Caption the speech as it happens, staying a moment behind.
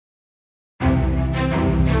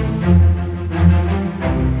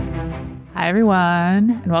everyone,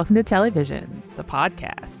 and welcome to Televisions, the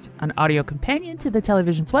podcast, an audio companion to the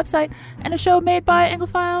Televisions website, and a show made by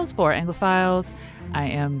Anglophiles for Anglophiles. I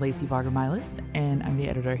am Lacey Barger-Milas, and I'm the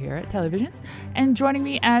editor here at Televisions. And joining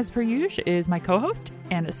me, as per usual, is my co-host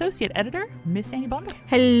and associate editor, Miss Annie Bonder.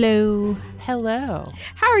 Hello. Hello.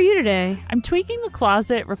 How are you today? I'm tweaking the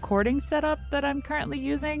closet recording setup that I'm currently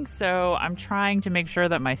using, so I'm trying to make sure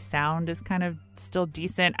that my sound is kind of still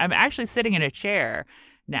decent. I'm actually sitting in a chair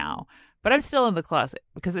now, but I'm still in the closet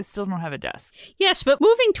because I still don't have a desk. Yes, but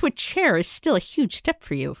moving to a chair is still a huge step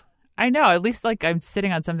for you. I know, at least like I'm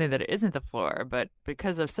sitting on something that isn't the floor, but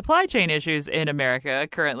because of supply chain issues in America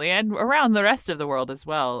currently and around the rest of the world as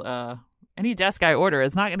well, any desk I order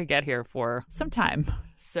is not going to get here for some time.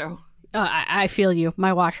 So I feel you.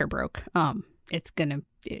 My washer broke.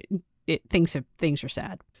 Things are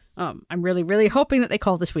sad. I'm really hoping that they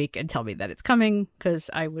call this week and tell me that it's coming,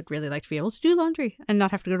 because I would really like to be able to do laundry and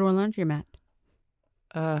not have to go to a laundromat.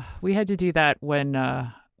 We had to do that when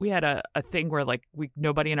we had a thing where like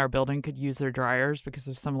nobody in our building could use their dryers because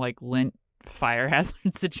of some like lint fire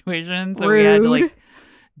hazard situation. So Rude. We had to like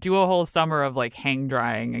do a whole summer of like hang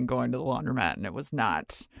drying and going to the laundromat, and it was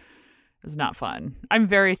not fun. I'm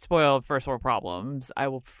very spoiled, first world problems. I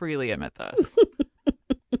will freely admit this.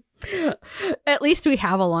 At least we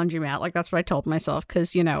have a laundromat. Like, that's what I told myself,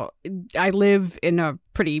 because, you know, I live in a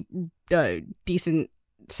pretty decent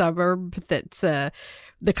suburb that's the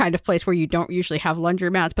kind of place where you don't usually have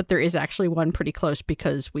laundromats, but there is actually one pretty close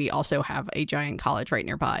because we also have a giant college right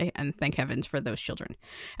nearby, and thank heavens for those children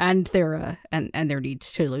and their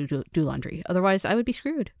needs to do laundry. Otherwise, I would be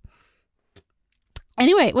screwed.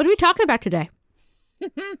 Anyway, what are we talking about today?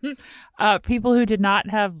 People who did not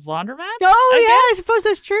have laundromats. I suppose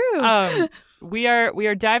that's true. We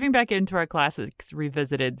are diving back into our Classics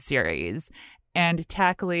Revisited series and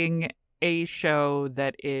tackling a show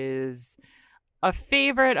that is a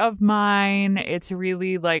favorite of mine. It's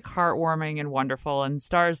really like heartwarming and wonderful and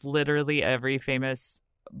stars literally every famous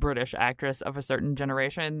British actress of a certain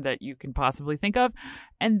generation that you can possibly think of,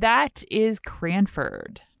 and that is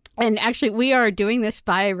Cranford. And actually, we are doing this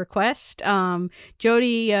by request.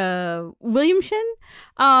 Jodie Williamson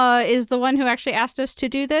is the one who actually asked us to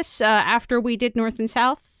do this after we did North and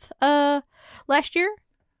South last year.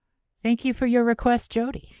 Thank you for your request,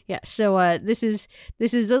 Jodie. Yeah. So this is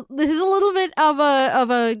a little bit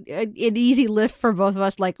of an easy lift for both of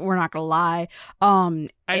us. Like, we're not gonna lie. I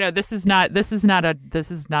know this is not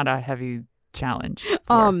a heavy challenge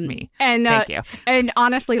for me. And thank you. And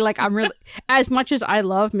honestly, like, I'm really, as much as I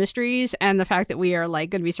love mysteries and the fact that we are like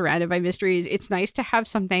going to be surrounded by mysteries, it's nice to have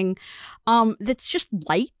something that's just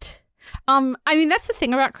light. I mean, that's the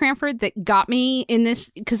thing about Cranford that got me in this,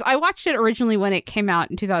 because I watched it originally when it came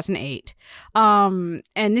out in 2008. And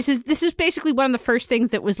this is basically one of the first things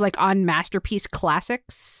that was like on Masterpiece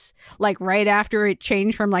Classics, like right after it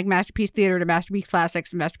changed from like Masterpiece Theater to Masterpiece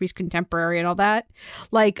Classics and Masterpiece Contemporary and all that.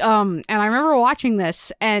 Like, and I remember watching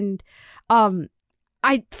this, and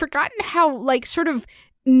I'd forgotten how like sort of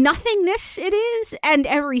nothingness it is and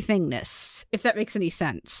everythingness, if that makes any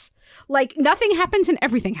sense. Like, nothing happens and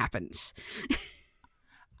everything happens.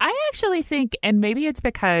 I actually think, and maybe it's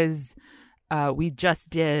because we just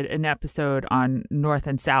did an episode on North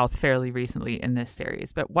and South fairly recently in this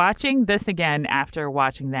series, but watching this again after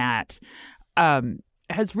watching that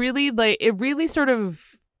has really, like, it really sort of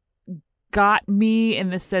got me in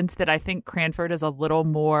the sense that I think Cranford is a little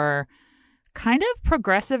more kind of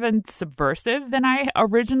progressive and subversive than I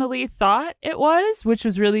originally thought it was, which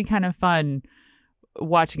was really kind of fun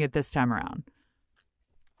watching it this time around.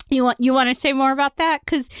 You want to say more about that?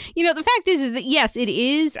 Because, you know, the fact is that, yes, it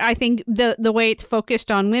is. I think the way it's focused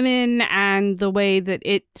on women and the way that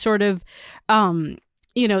it sort of,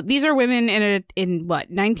 you know, these are women in what,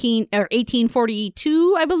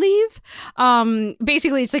 1842, I believe.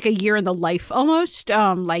 Basically, it's like a year in the life almost.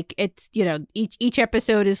 Like, it's, you know, each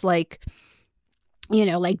episode is like, you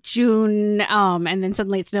know, like June, and then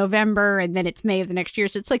suddenly it's November, and then it's May of the next year.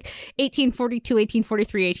 So it's like 1842,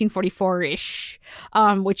 1843, 1844-ish,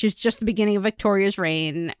 which is just the beginning of Victoria's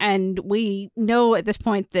reign. And we know at this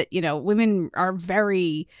point that, you know, women are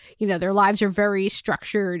very, you know, their lives are very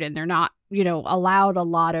structured, and they're not, you know, allowed a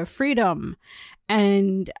lot of freedom.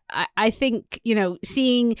 And I think, you know,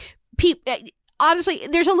 seeing people... Honestly,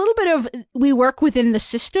 there's a little bit of we work within the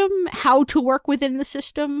system, how to work within the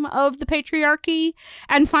system of the patriarchy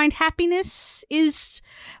and find happiness is,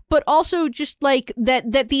 but also just like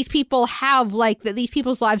that these people have, like, that these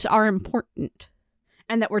people's lives are important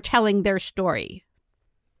and that we're telling their story.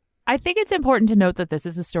 I think it's important to note that this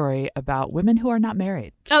is a story about women who are not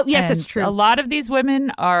married. Oh, yes, And that's true. A lot of these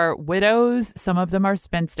women are widows. Some of them are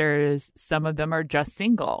spinsters. Some of them are just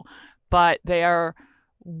single. But they are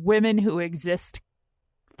women who exist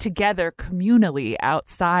together communally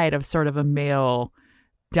outside of sort of a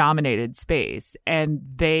male-dominated space. And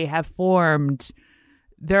they have formed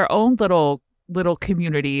their own little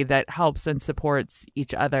community that helps and supports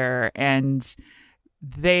each other. And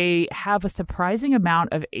they have a surprising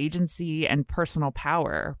amount of agency and personal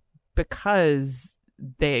power because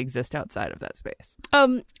they exist outside of that space. How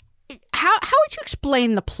would you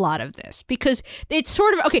explain the plot of this? Because it's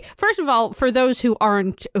sort of okay. First of all, for those who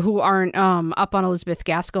aren't up on Elizabeth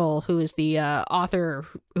Gaskell, who is the author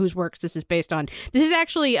whose works this is based on, this is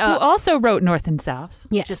actually who also wrote North and South.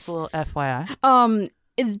 Yes, just a little FYI.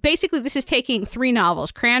 Basically, this is taking 3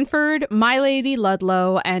 novels, Cranford, My Lady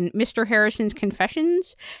Ludlow, and Mr. Harrison's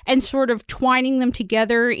Confessions, and sort of twining them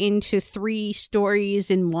together into 3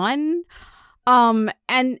 stories in one. And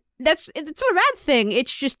it's not a bad thing.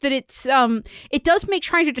 It's just that it does make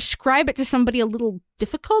trying to describe it to somebody a little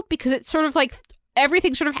difficult because it's sort of like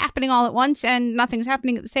everything's sort of happening all at once and nothing's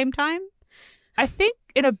happening at the same time. I think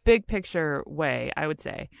in a big picture way, I would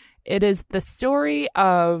say it is the story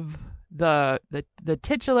of the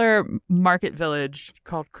titular market village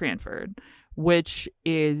called Cranford, which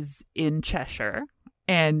is in Cheshire,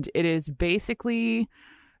 and it is basically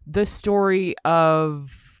the story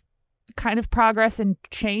of kind of progress and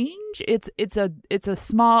change. It's a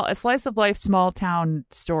slice of life small town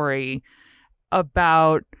story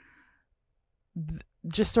about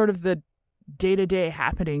just sort of the day-to-day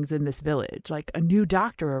happenings in this village. Like a new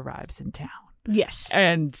doctor arrives in town. Yes.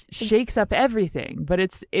 And shakes up everything. But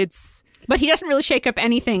it's But he doesn't really shake up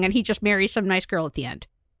anything, and he just marries some nice girl at the end.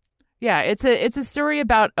 Yeah, it's a story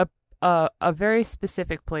about a very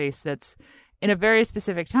specific place that's in a very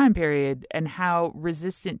specific time period and how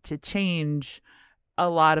resistant to change a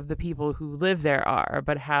lot of the people who live there are,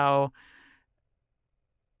 but how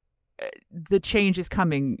the change is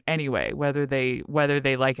coming anyway, whether they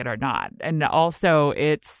like it or not. And also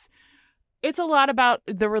it's a lot about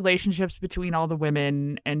the relationships between all the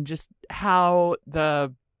women and just how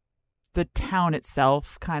the town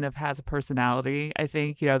itself kind of has a personality. I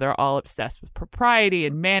think, they're all obsessed with propriety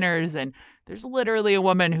and manners, and there's literally a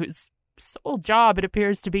woman whose sole job, it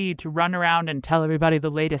appears to be, to run around and tell everybody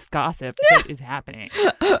the latest gossip that is happening.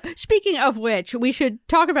 Speaking of which, we should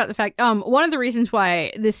talk about the fact, one of the reasons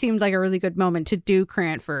why this seemed like a really good moment to do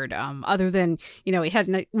Cranford, other than,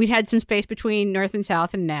 we'd had some space between North and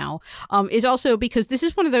South and now, is also because this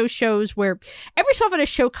is one of those shows where every so often a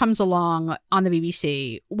show comes along on the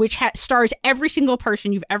BBC, which stars every single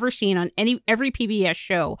person you've ever seen on every PBS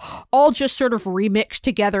show, all just sort of remixed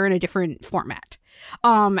together in a different format.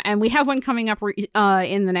 And we have one coming up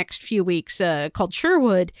in the next few weeks called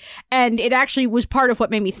Sherwood. And it actually was part of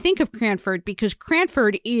what made me think of Cranford, because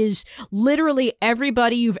Cranford is literally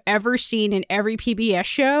everybody you've ever seen in every PBS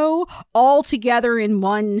show all together in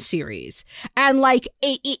one series. And like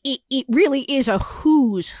it really is a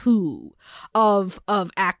who's who of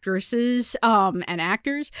actresses and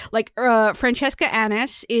actors. Like Francesca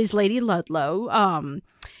Annis is Lady Ludlow.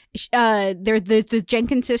 They're the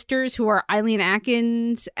Jenkins sisters, who are Eileen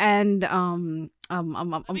Atkins and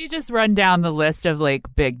Let me just run down the list of like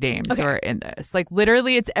big names who are in this. Like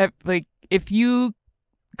literally, it's like if you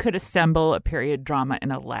could assemble a period drama in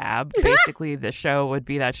a lab, basically the show would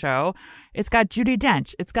be that show. It's got Judi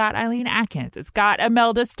Dench, it's got Eileen Atkins, it's got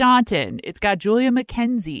Imelda Staunton, it's got Julia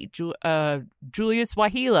McKenzie, Julius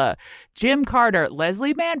Wahila, Jim Carter,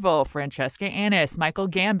 Leslie Manville, Francesca Annis, Michael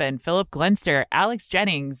Gambon, Philip Glenster, Alex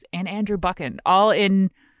Jennings, and Andrew Buchan, all in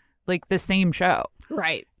like the same show.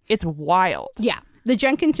 Right. It's wild. Yeah. The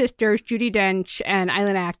Jenkins sisters, Judi Dench and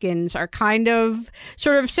Eileen Atkins, are kind of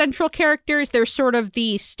sort of central characters. They're sort of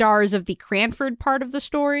the stars of the Cranford part of the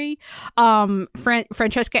story.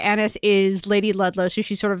 Francesca Annis is Lady Ludlow, so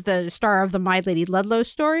she's sort of the star of the My Lady Ludlow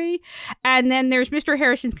story. And then there's Mr.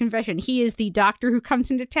 Harrison's Confession. He is the doctor who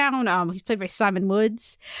comes into town. He's played by Simon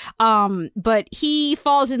Woods. But he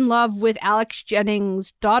falls in love with Alex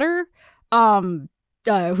Jennings' daughter,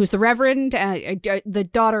 who's the Reverend. The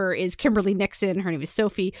daughter is Kimberly Nixon. Her name is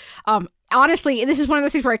Sophie. Honestly, this is one of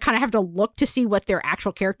those things where I kind of have to look to see what their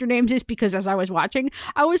actual character names is, because as I was watching,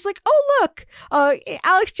 I was like, oh, look,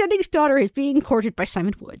 Alex Jennings' daughter is being courted by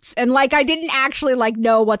Simon Woods. And like, I didn't actually like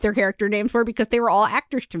know what their character names were because they were all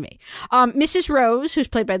actors to me. Mrs. Rose, who's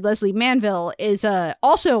played by Leslie Manville, is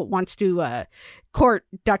also wants to court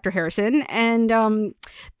Dr. Harrison, and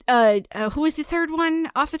who is the third one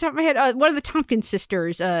off the top of my head? One of the Tompkins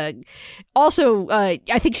sisters. Also,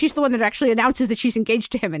 I think she's the one that actually announces that she's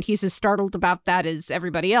engaged to him, and he's as startled about that as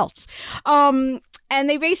everybody else. And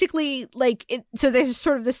they basically so there's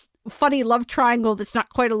sort of this funny love triangle that's not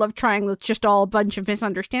quite a love triangle. It's just all a bunch of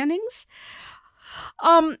misunderstandings.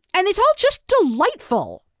 And it's all just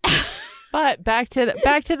delightful. But back to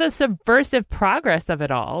the subversive progress of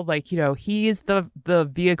it all. Like, you know, he's the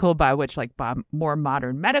vehicle by which more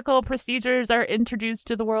modern medical procedures are introduced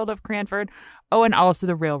to the world of Cranford. Oh, and also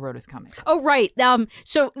the railroad is coming. Oh, right.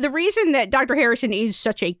 So the reason that Dr. Harrison is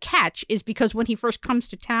such a catch is because when he first comes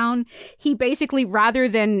to town, he basically, rather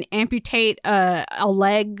than amputate a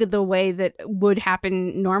leg the way that would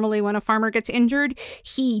happen normally when a farmer gets injured,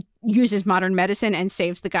 he uses modern medicine and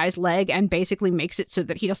saves the guy's leg and basically makes it so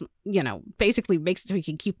that he doesn't, basically makes it so he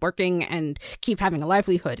can keep working and keep having a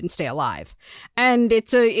livelihood and stay alive. And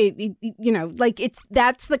that's the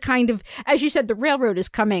kind of, as you said, the railroad is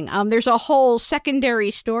coming. There's a whole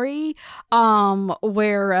secondary story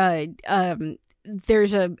where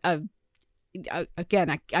there's again,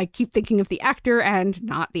 I keep thinking of the actor and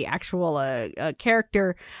not the actual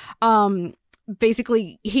character.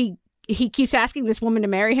 Basically, he keeps asking this woman to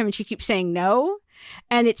marry him and she keeps saying no.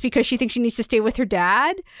 And it's because she thinks she needs to stay with her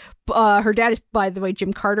dad. Her dad is, by the way,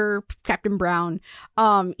 Jim Carter, Captain Brown.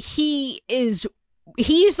 Jim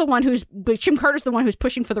Carter's the one who's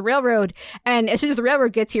pushing for the railroad. And as soon as the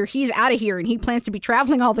railroad gets here, he's out of here and he plans to be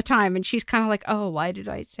traveling all the time. And she's kind of like, oh, why did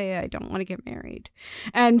I say I don't want to get married?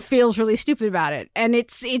 And feels really stupid about it. And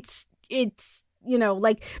it's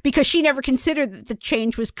because she never considered that the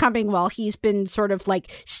change was coming while he's been sort of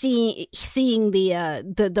seeing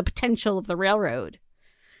the potential of the railroad.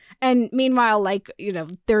 And meanwhile,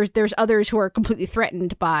 there's others who are completely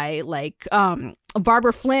threatened by,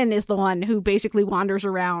 Barbara Flynn is the one who basically wanders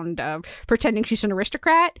around pretending she's an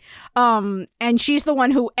aristocrat. And she's the one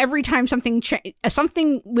who every time something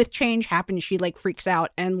with change happens, she freaks out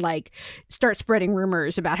and starts spreading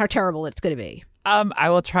rumors about how terrible it's going to be. I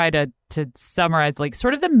will try to summarize,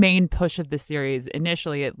 sort of the main push of the series,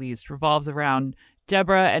 initially at least, revolves around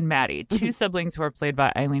Deborah and Maddie, two siblings who are played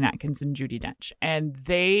by Eileen Atkins and Judi Dench. And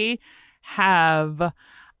they have,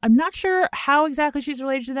 I'm not sure how exactly she's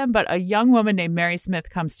related to them, but a young woman named Mary Smith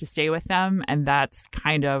comes to stay with them. And that's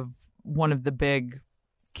kind of one of the big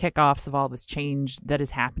kickoffs of all this change that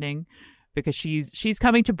is happening, because she's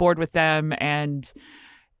coming to board with them. And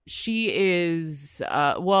she is,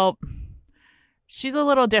 she's a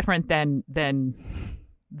little different than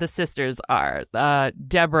the sisters are.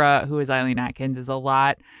 Deborah, who is Eileen Atkins, is a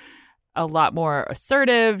lot more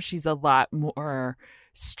assertive. She's a lot more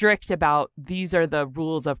strict about these are the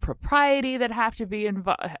rules of propriety that have to be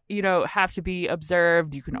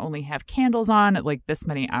observed. You can only have candles on at this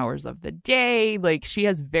many hours of the day. She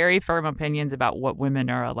has very firm opinions about what women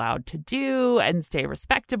are allowed to do and stay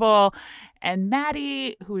respectable. And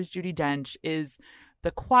Maddie, who is Judi Dench, is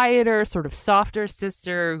the quieter, sort of softer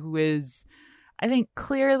sister who is, I think,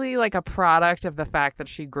 clearly a product of the fact that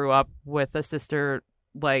she grew up with a sister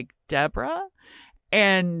like Deborah.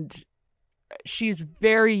 And she's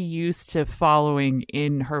very used to following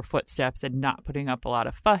in her footsteps and not putting up a lot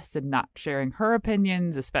of fuss and not sharing her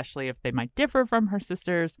opinions, especially if they might differ from her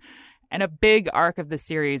sisters. And a big arc of the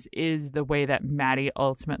series is the way that Maddie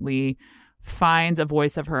ultimately finds a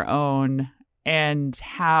voice of her own, and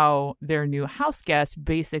how their new house guest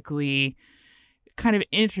basically kind of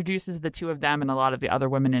introduces the two of them and a lot of the other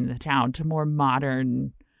women in the town to more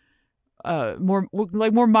modern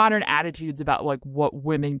modern attitudes about what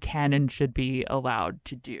women can and should be allowed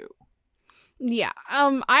to do. Yeah.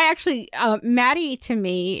 I actually, Maddie to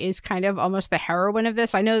me is kind of almost the heroine of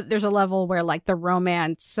this. I know there's a level where the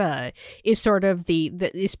romance is sort of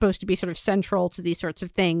is supposed to be sort of central to these sorts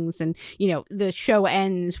of things. And, the show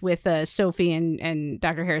ends with Sophie and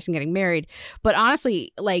Dr. Harrison getting married. But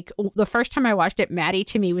honestly, the first time I watched it, Maddie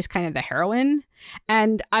to me was kind of the heroine.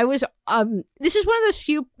 And I was, this is one of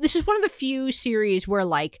the few series where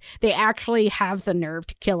they actually have the nerve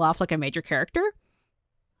to kill off a major character.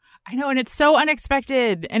 I know, and it's so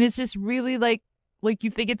unexpected, and it's just really you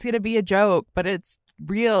think it's gonna be a joke, but it's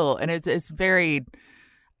real, and it's very.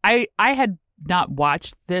 I had not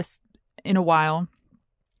watched this in a while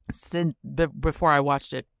since before I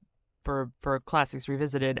watched it for Classics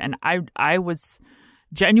Revisited, and I was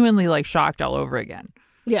genuinely shocked all over again.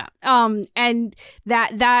 Yeah. And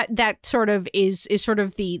that sort of is sort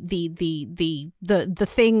of the thing that's the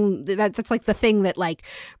thing that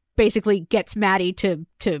basically gets Maddie to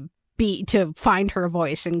find her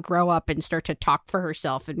voice and grow up and start to talk for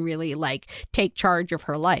herself and really take charge of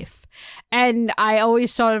her life. And I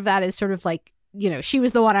always thought of that as sort of she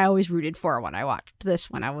was the one I always rooted for when I watched this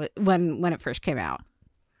when it first came out.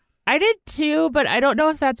 I did too, but I don't know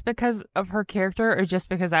if that's because of her character or just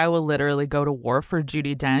because I will literally go to war for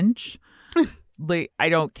Judi Dench. Like, I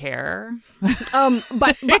don't care. But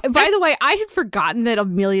by the way, I had forgotten that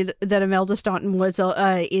Imelda Staunton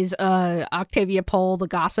is Octavia Pole, the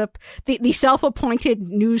gossip, the self-appointed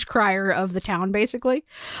news crier of the town, basically.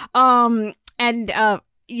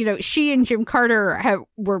 She and Jim Carter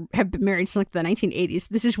have been married since like the 1980s.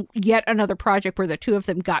 This is yet another project where the two of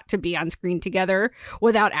them got to be on screen together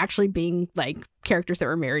without actually being like characters that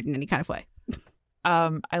were married in any kind of way.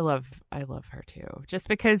 I love her too, just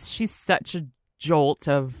because she's such a jolt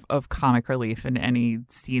of comic relief in any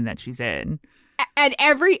scene that she's in. And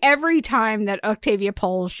every time that Octavia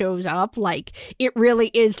Pole shows up, like, it really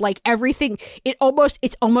is like everything. It's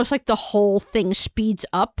almost like the whole thing speeds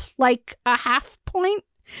up like a half point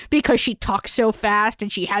because she talks so fast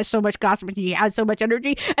and she has so much gossip and she has so much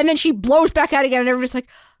energy, and then she blows back out again, and everybody's like,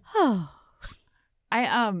 oh.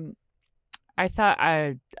 I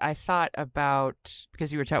thought about,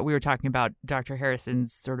 because we were talking about Dr.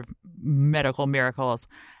 Harrison's sort of medical miracles,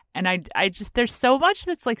 and I just, there's so much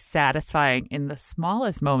that's like satisfying in the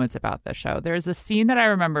smallest moments about the show. There's a scene that I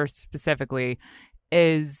remember specifically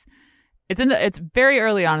it's very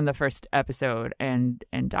early on in the first episode, and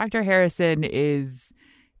Dr. Harrison is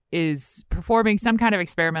performing some kind of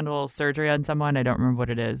experimental surgery on someone. I don't remember what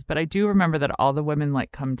it is, but I do remember that all the women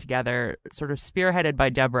like come together, sort of spearheaded by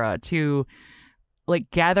Deborah, to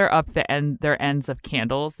like gather up their ends of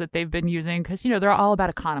candles that they've been using, because they're all about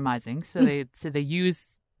economizing. So they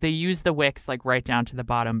use the wicks like right down to the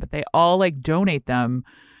bottom, but they all like donate them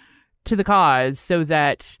to the cause so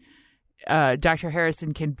that Dr.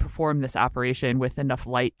 Harrison can perform this operation with enough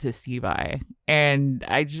light to see by. And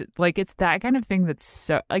I just like, it's that kind of thing that's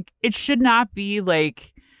so like, it should not be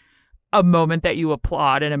like a moment that you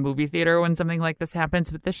applaud in a movie theater when something like this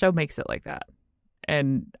happens, but the show makes it like that,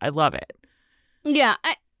 and I love it. Yeah,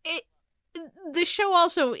 the show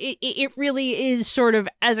also, it really is sort of,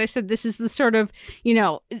 as I said, this is the sort of,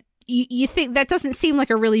 you think that doesn't seem like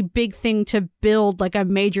a really big thing to build like a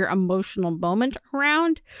major emotional moment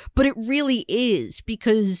around, but it really is,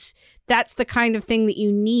 because that's the kind of thing that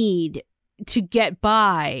you need to get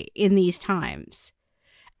by in these times.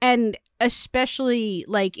 And especially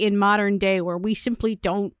like in modern day where we simply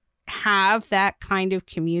don't have that kind of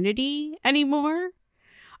community anymore.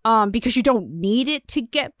 Because you don't need it to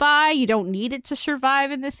get by. You don't need it to survive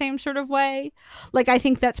in the same sort of way. Like, I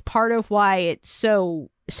think that's part of why it's so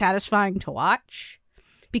satisfying to watch,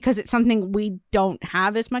 because it's something we don't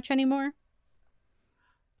have as much anymore.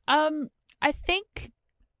 I think,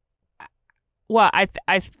 well, I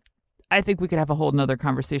think we could have a whole nother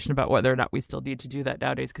conversation about whether or not we still need to do that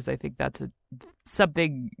nowadays, because I think that's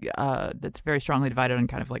something that's very strongly divided on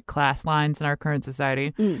kind of like class lines in our current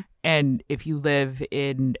society. And if you live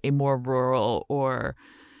in a more rural or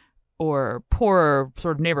poorer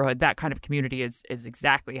sort of neighborhood, that kind of community is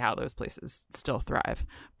exactly how those places still thrive.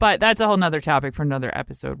 But that's a whole nother topic for another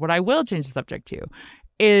episode. What I will change the subject to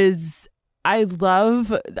is I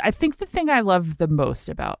think the thing I love the most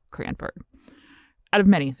about Cranford, out of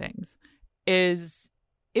many things, is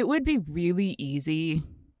it would be really easy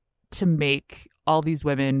to make all these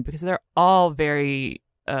women, because they're all very,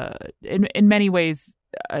 in many ways,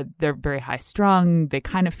 they're very high strung. They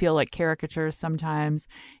kind of feel like caricatures sometimes.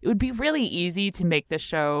 It would be really easy to make the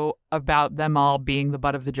show about them all being the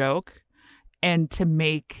butt of the joke, and to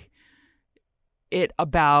make it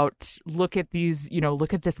about, look at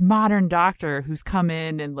this modern doctor who's come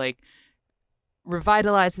in and like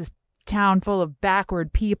revitalized this town full of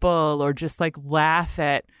backward people, or just like laugh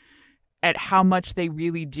at how much they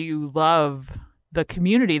really do love the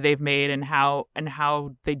community they've made, and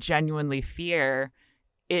how they genuinely fear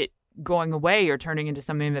it going away or turning into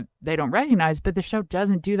something that they don't recognize. But the show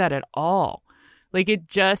doesn't do that at all. Like, it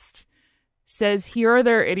just says, here are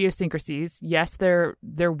their idiosyncrasies. Yes, they're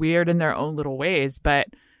weird in their own little ways, but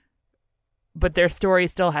their story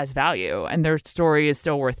still has value, and their story is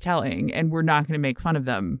still worth telling, and we're not going to make fun of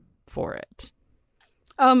them for it.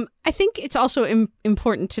 I think it's also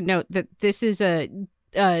important to note that this was a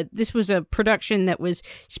production that was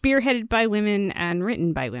spearheaded by women and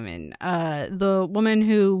written by women. The woman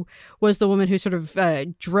who sort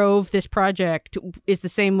of drove this project is the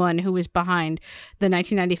same one who was behind the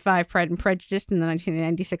 1995 Pride and Prejudice and the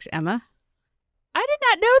 1996 Emma. I did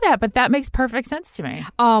not know that, but that makes perfect sense to me.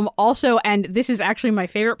 Also, and this is actually my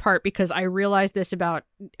favorite part, because I realized this about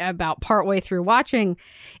partway through watching,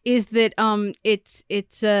 is that it's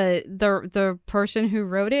the person who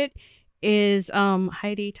wrote it is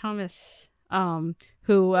Heidi Thomas.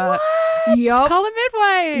 who What? Yup. Call the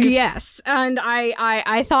midwife. Yes, and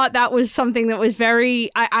I thought that was something that was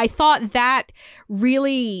very. I thought that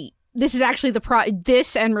really. This is actually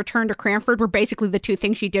this and Return to Cranford were basically the two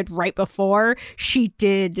things she did right before she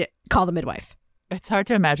did Call the Midwife. It's hard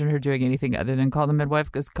to imagine her doing anything other than Call the Midwife,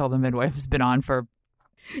 because Call the Midwife has been on for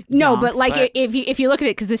no, yonks, but like if you look at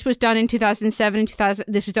it, because this was done in 2007 and 2000,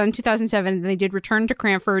 this was done in 2007, and they did Return to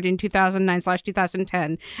Cranford in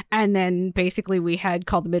 2009/2010, and then basically we had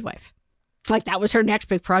Call the Midwife. Like that was her next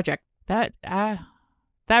big project. That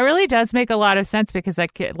really does make a lot of sense, because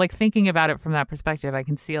like thinking about it from that perspective, I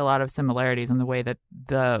can see a lot of similarities in the way that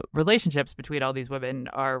the relationships between all these women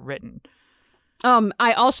are written.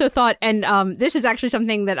 I also thought, and this is actually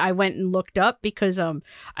something that I went and looked up because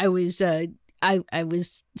I was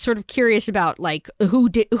sort of curious about like who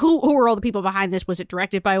were all the people behind this. Was it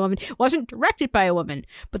directed by a woman? It wasn't directed by a woman,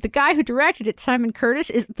 but the guy who directed it, Simon Curtis,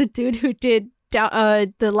 is the dude who did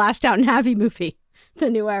the last Downton Abbey movie, The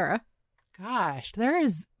New Era. Gosh,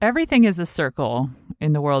 everything is a circle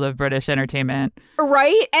in the world of British entertainment,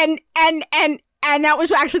 right? And that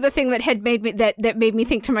was actually the thing that had made me that made me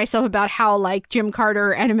think to myself about how like Jim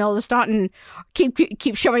Carter and Imelda Staunton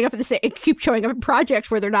keep showing up in projects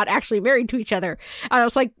where they're not actually married to each other. And I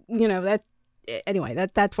was like,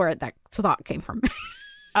 that's where that thought came from.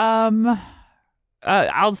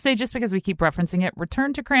 I'll say, just because we keep referencing it,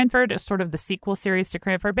 Return to Cranford is sort of the sequel series to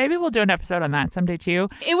Cranford. Maybe we'll do an episode on that someday too.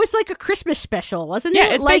 It was like a Christmas special, wasn't it?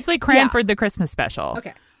 Yeah, it's basically Cranford, the Christmas special.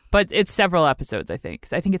 Okay. But it's several episodes, I think.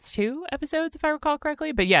 I think it's 2 episodes, if I recall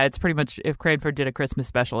correctly. But yeah, it's pretty much, if Cranford did a Christmas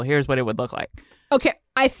special, here's what it would look like. Okay.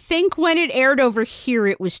 I think when it aired over here,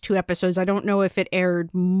 it was 2 episodes. I don't know if it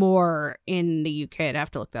aired more in the UK. I'd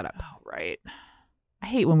have to look that up. Oh, right. I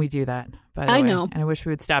hate when we do that, by the way. I know. And I wish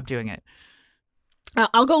we would stop doing it.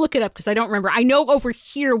 I'll go look it up because I don't remember. I know over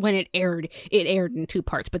here when it aired in 2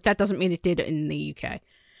 parts, but that doesn't mean it did in the UK.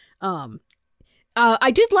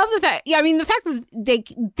 I did love the fact. Yeah, I mean the fact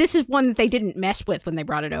that this is one that they didn't mess with when they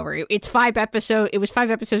brought it over. It's 5 episodes. It was 5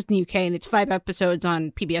 episodes in the UK, and it's 5 episodes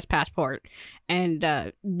on PBS Passport. And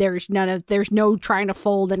there's no trying to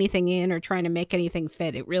fold anything in or trying to make anything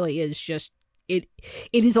fit. It really is just. It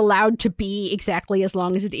is allowed to be exactly as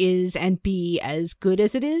long as it is and be as good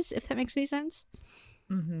as it is, if that makes any sense.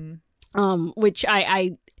 Mm-hmm. Which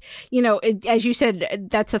I as you said,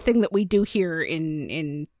 that's a thing that we do here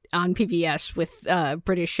on PBS with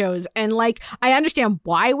British shows, and like I understand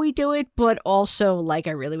why we do it, but also like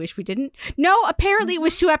I really wish we didn't. No, apparently it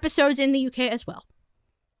was 2 episodes in the UK as well.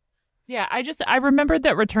 Yeah, I remembered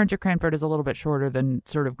that Return to Cranford is a little bit shorter than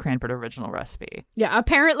sort of Cranford Original Recipe. Yeah,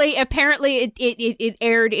 apparently it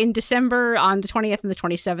aired in December on the 20th and the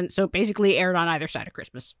 27th, so basically aired on either side of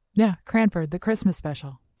Christmas. Yeah, Cranford, the Christmas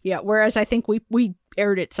special. Yeah, whereas I think we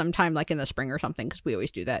aired it sometime like in the spring or something, because we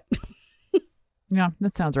always do that. Yeah,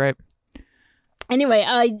 that sounds right. Anyway,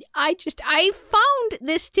 I found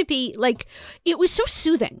this to be like, it was so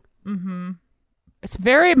soothing. Mm-hmm. It's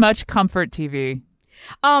very much comfort TV.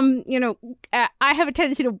 I have a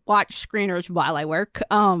tendency to watch screeners while I work,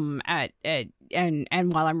 and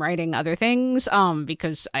while I'm writing other things,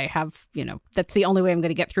 because I have, that's the only way I'm going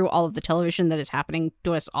to get through all of the television that is happening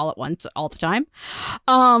to us all at once, all the time.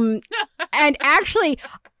 And actually,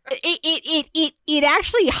 it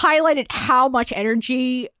actually highlighted how much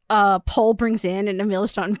energy Paul brings in and Imelda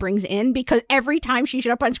Staunton brings in, because every time she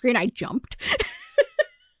showed up on screen, I jumped.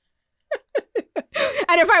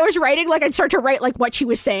 And if I was writing, like, I'd start to write like what she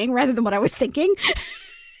was saying rather than what I was thinking.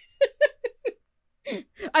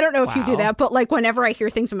 I don't know if you do that, but like whenever I hear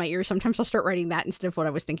things in my ears, sometimes I'll start writing that instead of what I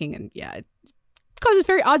was thinking, and yeah, it causes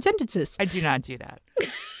very odd sentences. I do not do that.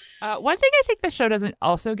 One thing I think the show doesn't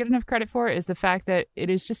also get enough credit for is the fact that it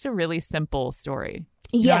is just a really simple story.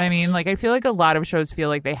 You know what I mean? Like, I feel like a lot of shows feel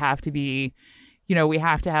like they have to be, we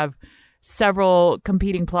have to have several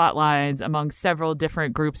competing plot lines among several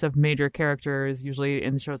different groups of major characters. Usually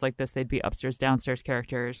in shows like this, they'd be upstairs, downstairs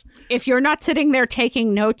characters. If you're not sitting there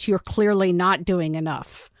taking notes, you're clearly not doing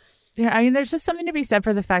enough. Yeah, I mean, there's just something to be said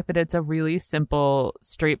for the fact that it's a really simple,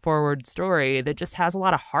 straightforward story that just has a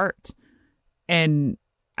lot of heart. And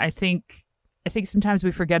I think sometimes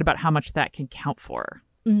we forget about how much that can count for.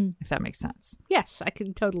 If that makes sense. Yes, I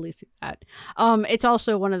can totally see that. It's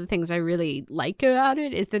also one of the things I really like about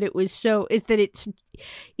it is that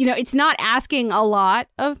it's not asking a lot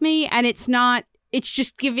of me, and it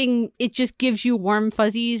just gives you warm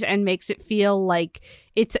fuzzies and makes it feel like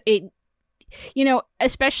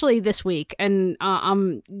especially this week. And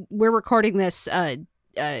we're recording this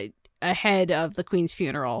ahead of the Queen's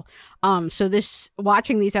funeral. So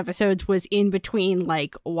watching these episodes was in between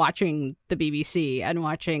like watching the BBC and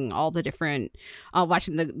watching all the different,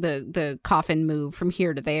 watching the coffin move from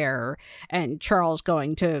here to there, and Charles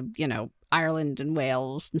going to, Ireland and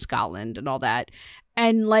Wales and Scotland and all that.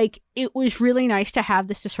 And like, it was really nice to have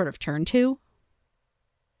this to sort of turn to.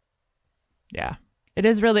 Yeah. It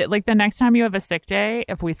is really, like, the next time you have a sick day,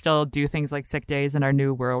 if we still do things like sick days in our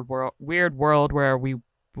new weird world where we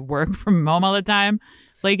work from home all the time,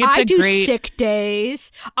 like, it's I do sick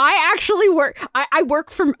days. I actually work. I work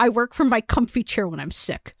from my comfy chair when I'm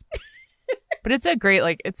sick. But it's a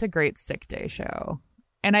great sick day show.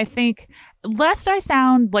 And I think, lest I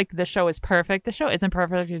sound like the show is perfect, the show isn't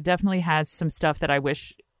perfect. It definitely has some stuff that I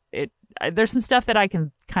wish there's some stuff that I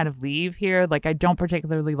can kind of leave here. Like, I don't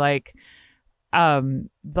particularly like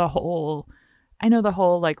the whole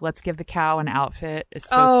like, let's give the cow an outfit is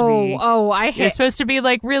supposed to be it's supposed to be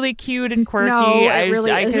like really cute and quirky. No,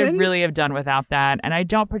 I could really have done without that. And I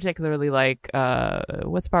don't particularly like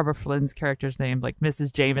what's Barbara Flynn's character's name, like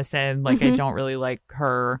Mrs. Jameson. Like, I don't really like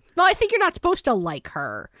her. Well, I think you're not supposed to like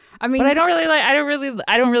her. I mean, but I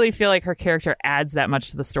don't really feel like her character adds that much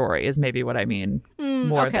to the story, is maybe what I mean.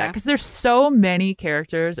 More of that, because there's so many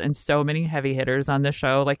characters and so many heavy hitters on this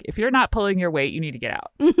show. Like, if you're not pulling your weight, you need to get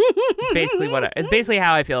out. It's basically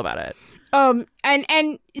how I feel about it.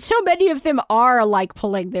 And so many of them are like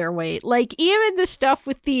pulling their weight. Like, even the stuff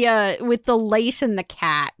with the lace and the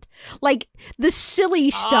cat, like the silly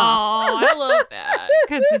stuff. Oh, I love that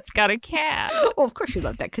because it's got a cat. Well, of course you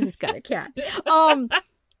love that because it's got a cat.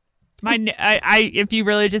 If you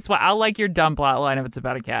really just want, I'll like your dumb plot line if it's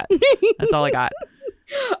about a cat. That's all I got.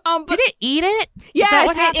 Did it eat it?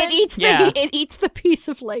 Yes, it eats the piece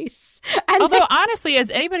of lace. And although honestly, as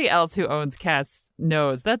anybody else who owns cats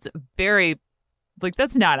knows, that's very, like,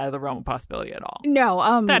 that's not out of the realm of possibility at all.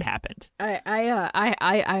 No, that happened.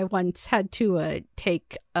 I once had to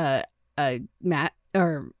take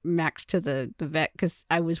Max to the vet because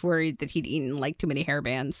I was worried that he'd eaten like too many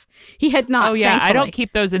hairbands. He had not. Oh yeah, thankfully. I don't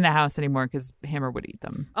keep those in the house anymore because Hammer would eat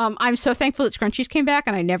them. I'm so thankful that scrunchies came back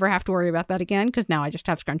and I never have to worry about that again because now I just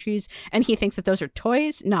have scrunchies and he thinks that those are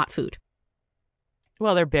toys, not food.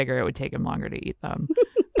 Well, they're bigger. It would take him longer to eat them.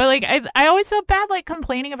 But like, I always felt bad like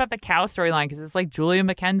complaining about the cow storyline because it's like Julia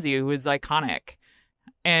McKenzie, who is iconic,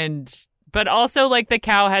 but also like the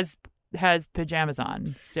cow has pajamas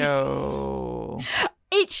on, so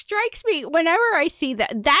it strikes me whenever I see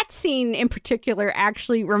that scene in particular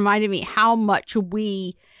actually reminded me how much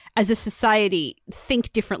we as a society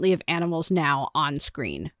think differently of animals now on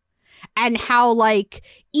screen. And how, like,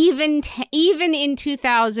 even in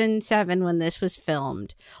 2007 when this was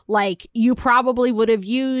filmed, like, you probably would have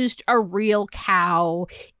used a real cow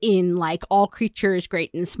in, like, All Creatures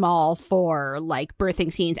Great and Small for, like,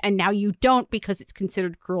 birthing scenes. And now you don't because it's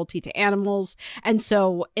considered cruelty to animals. And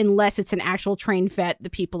so unless it's an actual trained vet, the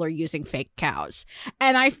people are using fake cows.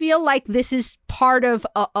 And I feel like this is part of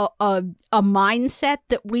a mindset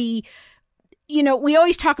that we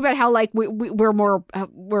always talk about how, like, we're more,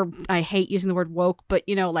 I hate using the word woke, but,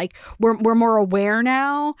 like, we're more aware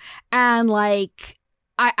now. And, like,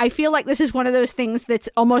 I feel like this is one of those things that's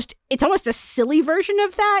almost a silly version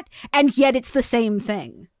of that. And yet it's the same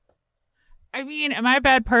thing. I mean, am I a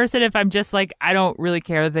bad person if I'm just like, I don't really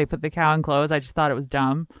care that they put the cow in clothes? I just thought it was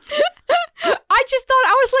dumb. I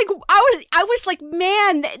was like,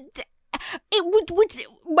 man,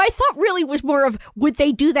 my thought really was more of, would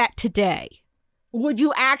they do that today? Would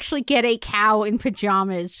you actually get a cow in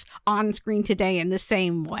pajamas on screen today in the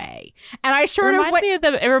same way? And I sort of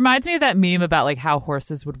it reminds me of that meme about like how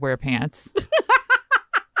horses would wear pants.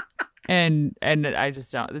 and I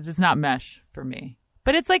just don't. It's not mesh for me.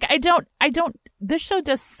 But it's like I don't. This show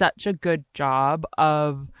does such a good job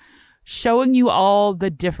of showing you all the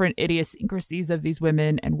different idiosyncrasies of these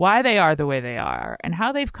women and why they are the way they are and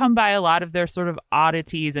how they've come by a lot of their sort of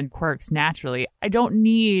oddities and quirks naturally. I don't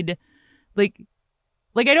need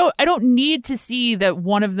I don't need to see that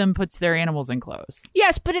one of them puts their animals in clothes.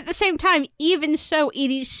 Yes, but at the same time, even so,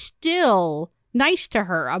 it is still nice to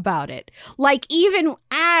her about it. Like, even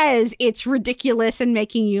as it's ridiculous and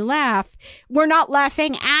making you laugh, we're not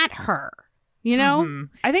laughing at her, Mm-hmm.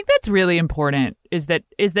 I think that's really important, is that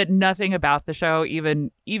nothing about the show,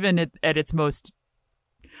 even at its most,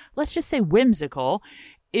 let's just say, whimsical,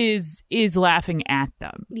 is laughing at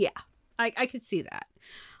them. Yeah, I could see that.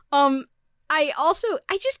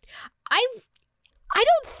 I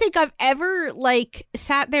don't think I've ever, like,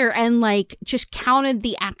 sat there and, like, just counted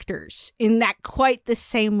the actors in that quite the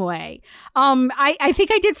same way. I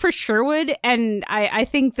think I did for Sherwood, and I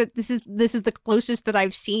think that this is the closest that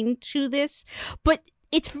I've seen to this. But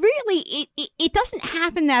it's really it doesn't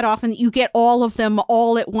happen that often that you get all of them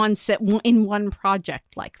all at once in one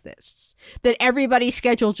project like this. That everybody's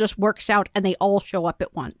schedule just works out and they all show up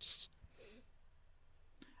at once.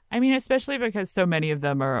 I mean, especially because so many of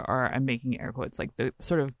them are I'm making air quotes, like the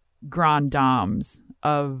sort of grand dames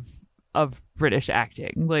of British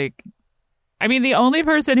acting. Like, I mean, the only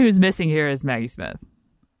person who's missing here is Maggie Smith.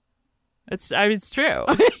 It's true.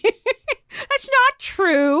 That's not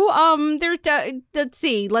true. Let's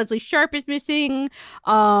see. Leslie Sharp is missing.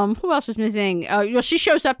 Who else is missing? Well, she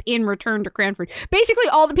shows up in Return to Cranford. Basically,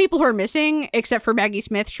 all the people who are missing, except for Maggie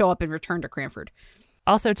Smith, show up in Return to Cranford.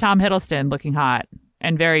 Also, Tom Hiddleston looking hot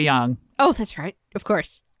and very young. Oh, that's right. Of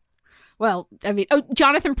course. Well, I mean,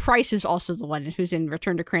 Jonathan Pryce is also the one who's in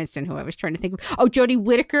Return to Cranston, who I was trying to think of. Oh, Jodie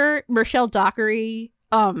Whittaker, Michelle Dockery.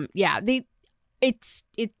 Yeah,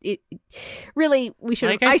 It really, we should.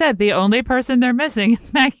 Like I said, the only person they're missing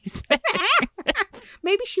is Maggie Smith.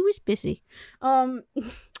 Maybe she was busy.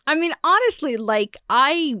 I mean, honestly, like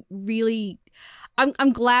I'm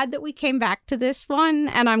glad that we came back to this one,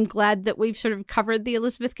 and I'm glad that we've sort of covered the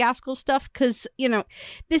Elizabeth Gaskell stuff because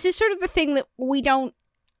this is sort of the thing that we don't.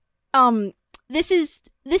 This is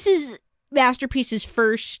Masterpiece's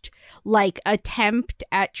first like attempt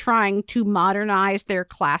at trying to modernize their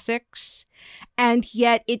classics, and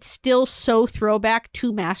yet it's still so throwback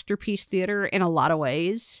to Masterpiece Theater in a lot of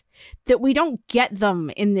ways that we don't get them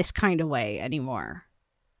in this kind of way anymore.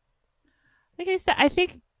 Like I said, I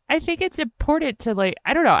think it's important to like,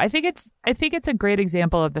 I don't know. I think it's a great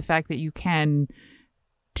example of the fact that you can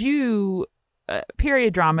do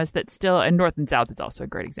period dramas that still, and North and South is also a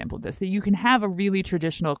great example of this, that you can have a really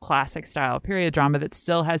traditional classic style period drama that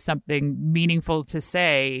still has something meaningful to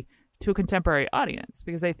say to a contemporary audience.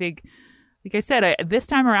 Because I think, like I said, this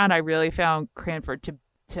time around, I really found Cranford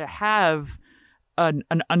to have an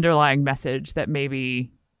underlying message that maybe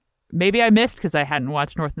I missed because I hadn't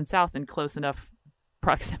watched North and South in close enough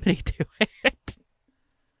proximity to it.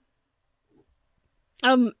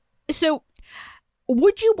 So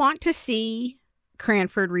would you want to see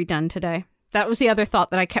Cranford redone today? That was the other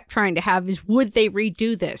thought that I kept trying to have, is would they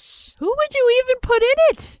redo this? Who would you even put in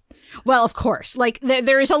it? Well, of course, like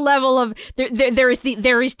there is a level of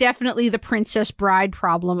there is definitely the Princess Bride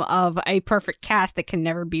problem of a perfect cast that can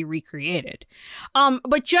never be recreated.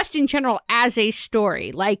 But just in general, as a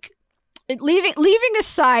story, like leaving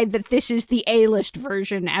aside that this is the A-list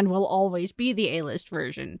version and will always be the A-list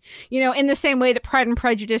version, in the same way that Pride and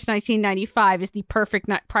Prejudice 1995 is the perfect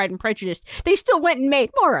Pride and Prejudice, they still went and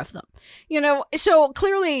made more of them, so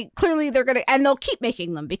clearly they're gonna, and they'll keep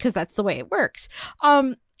making them because that's the way it works.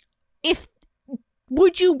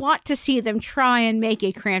 Would you want to see them try and make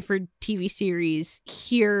a Cranford TV series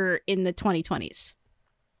here in the 2020s?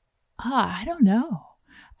 I don't know.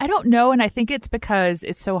 And I think it's because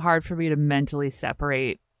it's so hard for me to mentally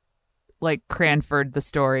separate like Cranford, the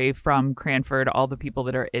story, from Cranford, all the people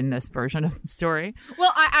that are in this version of the story.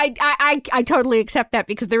 Well, I totally accept that,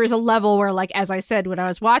 because there is a level where, like, as I said, when I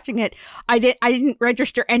was watching it, I didn't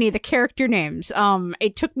register any of the character names.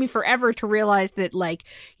 It took me forever to realize that, like,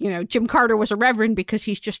 Jim Carter was a reverend because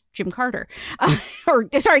he's just Jim Carter, or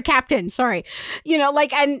sorry, Captain. Sorry,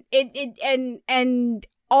 and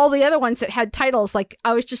all the other ones that had titles, like,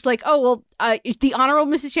 I was just like, oh, well, the Honorable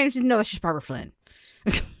Mrs. James, no, that's just Barbara Flynn.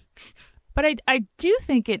 But I do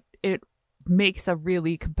think it makes a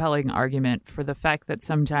really compelling argument for the fact that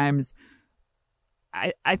sometimes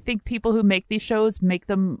I think people who make these shows make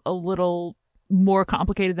them a little more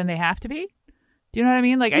complicated than they have to be. Do you know what I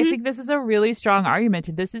mean? Like, I think this is a really strong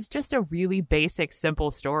argument. This is just a really basic, simple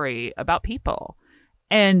story about people.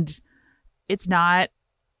 And it's not...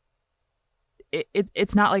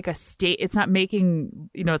 It's not like it's not making,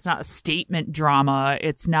 it's not a statement drama.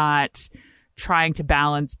 It's not trying to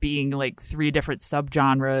balance being like three different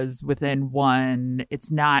subgenres within one. It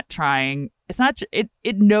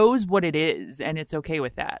knows what it is, and it's okay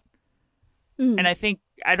with that. And I think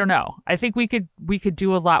we could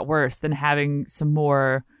do a lot worse than having some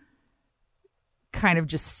more kind of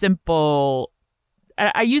just simple,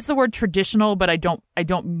 I use the word traditional, but I don't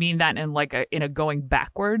mean that in like in a going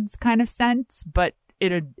backwards kind of sense, but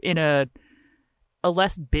in a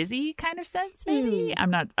less busy kind of sense, maybe. I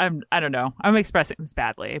don't know. I'm expressing this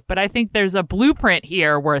badly, but I think there's a blueprint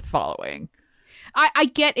here worth following. I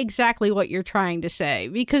get exactly what you're trying to say,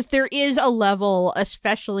 because there is a level,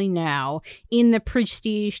 especially now in the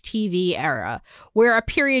prestige TV era, where a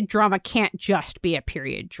period drama can't just be a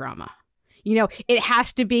period drama. It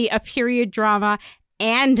has to be a period drama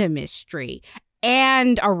and a mystery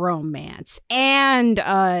and a romance and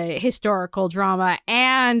a historical drama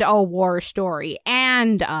and a war story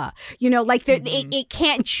and like it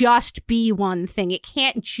can't just be one thing. It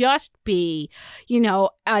can't just be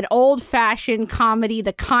an old-fashioned comedy,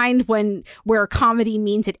 the kind where comedy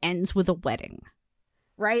means it ends with a wedding,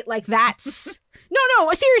 right? Like that's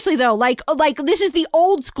no, seriously though, like this is the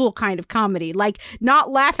old school kind of comedy, like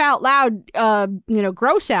not laugh out loud,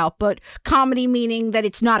 gross out, but comedy meaning that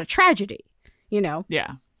it's not a tragedy,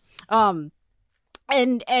 Yeah.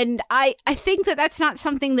 And I think that that's not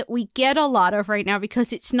something that we get a lot of right now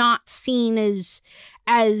because it's not seen as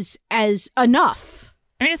enough.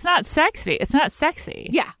 I mean, it's not sexy. It's not sexy.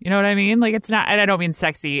 Yeah. You know what I mean? Like, it's not, and I don't mean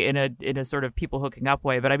sexy in a sort of people hooking up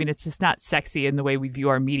way, but I mean, it's just not sexy in the way we view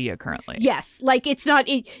our media currently. Yes. Like, it's not,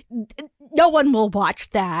 no one will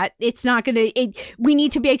watch that. It's not going to, we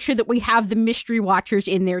need to make sure that we have the mystery watchers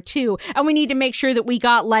in there too. And we need to make sure that we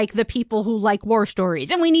got like the people who like war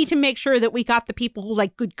stories. And we need to make sure that we got the people who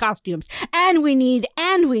like good costumes. And we need,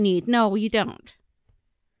 no, you don't.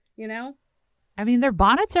 I mean, their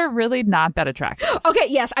bonnets are really not that attractive. Okay,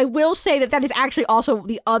 yes, I will say that is actually also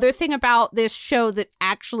the other thing about this show that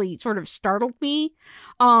actually sort of startled me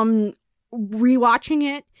rewatching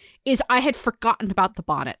it is I had forgotten about the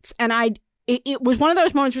bonnets. And it was one of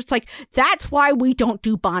those moments where it's like, that's why we don't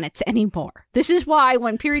do bonnets anymore. This is why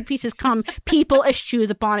when period pieces come, people eschew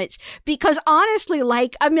the bonnets. Because honestly,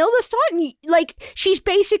 like, Imelda Staunton, like, she's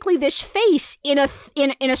basically this face in a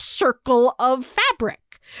circle of fabric.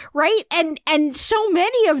 Right. And so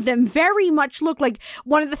many of them very much look like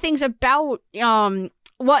one of the things about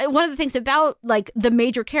like the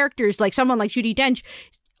major characters, like someone like Judi Dench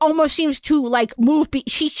almost seems to like move.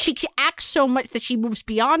 She acts so much that she moves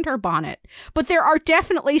beyond her bonnet. But there are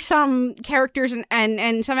definitely some characters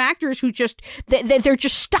and some actors who just they're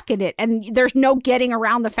just stuck in it. And there's no getting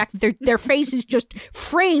around the fact that their face is just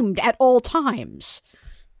framed at all times.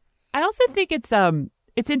 I also think it's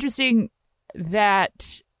interesting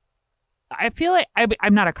that I feel like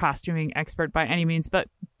I'm not a costuming expert by any means, but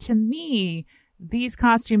to me, these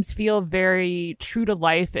costumes feel very true to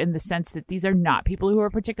life in the sense that these are not people who are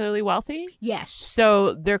particularly wealthy. Yes.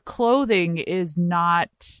 So their clothing is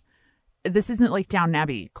not, this isn't like Downton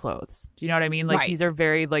Abbey clothes. Do you know what I mean? Like, These are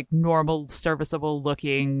very like normal, serviceable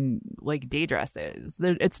looking like day dresses.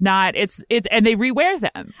 It's not, it's, and they rewear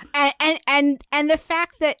them. And the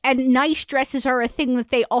fact that, and nice dresses are a thing that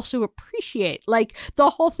they also appreciate. Like the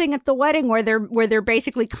whole thing at the wedding where they're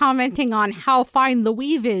basically commenting on how fine the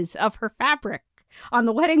weave is of her fabric on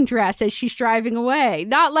the wedding dress as she's driving away.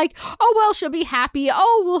 Not like, oh, well, she'll be happy.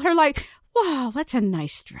 Oh, well, her like, wow, that's a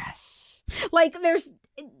nice dress. Like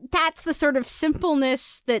that's the sort of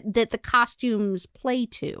simpleness that the costumes play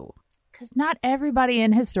to. Because not everybody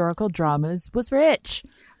in historical dramas was rich.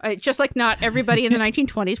 Just like not everybody in the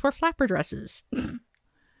 1920s wore flapper dresses.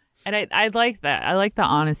 And I like that. I like the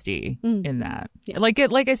honesty in that. Yeah. Like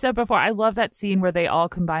I said before, I love that scene where they all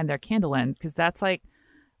combine their candle ends because that's a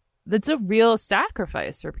real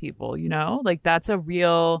sacrifice for people, Like that's a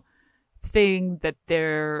real thing that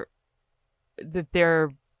they're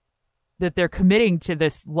committing to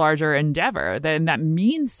this larger endeavor, then that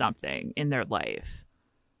means something in their life.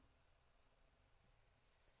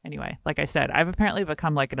 Anyway, like I said, I've apparently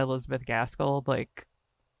become like an Elizabeth Gaskell, like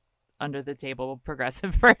under the table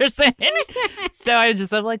progressive person. So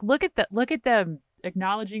I'm like, look at them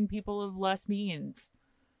acknowledging people of less means.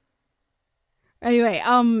 Anyway,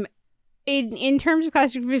 in terms of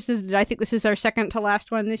Classics Revisited, I think this is our second to last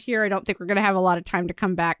one this year. I don't think we're going to have a lot of time to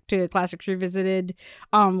come back to Classics Revisited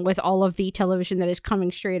with all of the television that is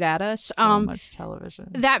coming straight at us. So much television.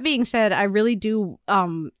 That being said, I really do.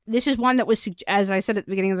 This is one that was, as I said at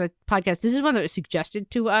the beginning of the podcast, this is one that was suggested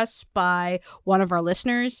to us by one of our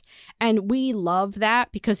listeners. And we love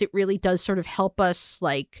that because it really does sort of help us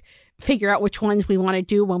like figure out which ones we want to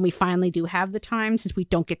do when we finally do have the time, since we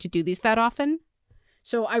don't get to do these that often.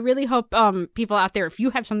 So I really hope people out there, if you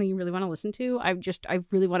have something you really want to listen to, I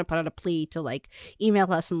really want to put out a plea to like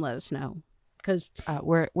email us and let us know. Because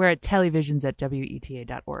we're at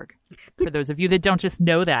televisions@weta.org. For those of you that don't just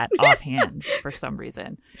know that offhand for some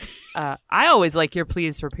reason. I always like your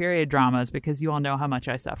pleas for period dramas because you all know how much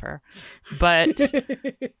I suffer. But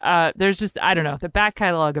there's just, I don't know, the back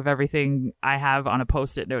catalog of everything I have on a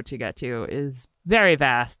Post-it note to get to is very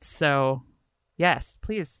vast. So yes,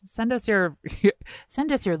 please send us your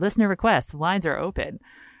listener requests. The lines are open.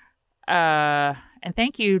 And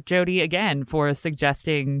thank you, Jody, again for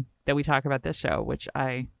suggesting that we talk about this show, which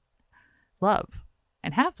I love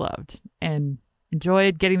and have loved and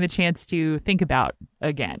enjoyed getting the chance to think about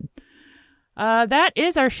again. That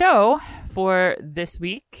is our show for this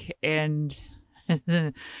week. And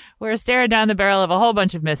We're staring down the barrel of a whole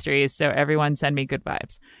bunch of mysteries, so everyone send me good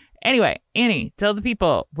vibes. Anyway, Annie, tell the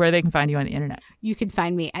people where they can find you on the internet. You can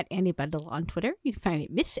find me at Annie Bundle on Twitter. You can find me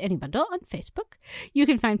at Miss Annie Bundle on Facebook. You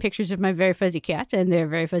can find pictures of my very fuzzy cats and their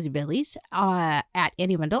very fuzzy bellies at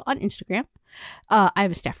Annie Bundle on Instagram.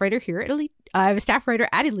 I'm a staff writer here at Elite. I'm a staff writer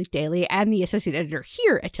at Elite Daily and the associate editor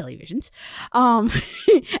here at Televisions. And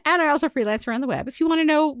I also freelance around the web. If you want to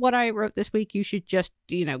know what I wrote this week, you should just,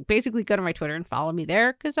 basically go to my Twitter and follow me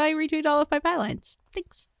there because I retweet all of my bylines.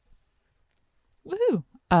 Thanks. Woohoo.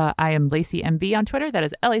 I am Lacey MB on Twitter. That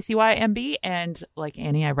is LACYMB. And like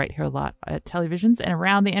Annie, I write here a lot at Televisions and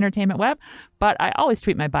around the entertainment web. But I always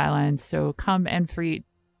tweet my bylines. So come and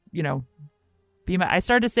I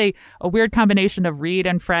started to say a weird combination of read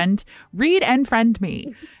and friend. Read and friend me.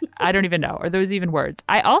 I don't even know. Are those even words?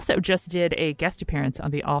 I also just did a guest appearance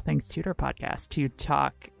on the All Things Tudor podcast to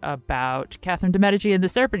talk about Catherine de Medici and the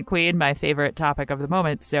Serpent Queen, my favorite topic of the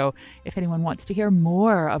moment. So if anyone wants to hear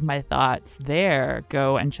more of my thoughts there,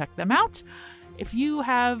 go and check them out. If you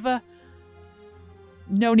have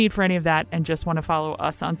no need for any of that and just want to follow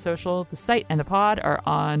us on social, the site and the pod are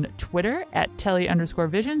on Twitter at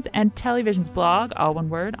Telly_Visions and Televisions blog, all one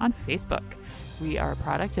word, on Facebook. We are a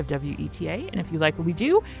product of WETA, and if you like what we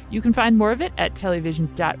do, you can find more of it at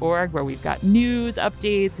televisions.org, where we've got news,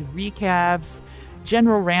 updates, recaps,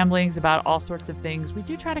 general ramblings about all sorts of things. We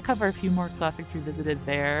do try to cover a few more classics revisited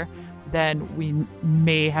there than we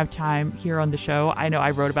may have time here on the show. I know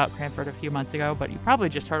I wrote about Cranford a few months ago, but you probably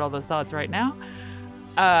just heard all those thoughts right now.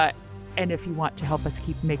 And if you want to help us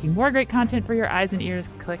keep making more great content for your eyes and ears,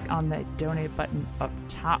 click on the donate button up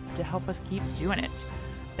top to help us keep doing it.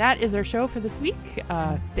 That is our show for this week.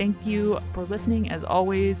 Thank you for listening. As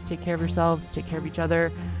always, take care of yourselves, take care of each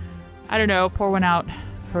other. I don't know, pour one out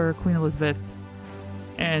for Queen Elizabeth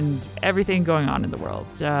and everything going on in the world.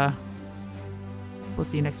 We'll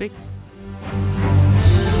see you next week.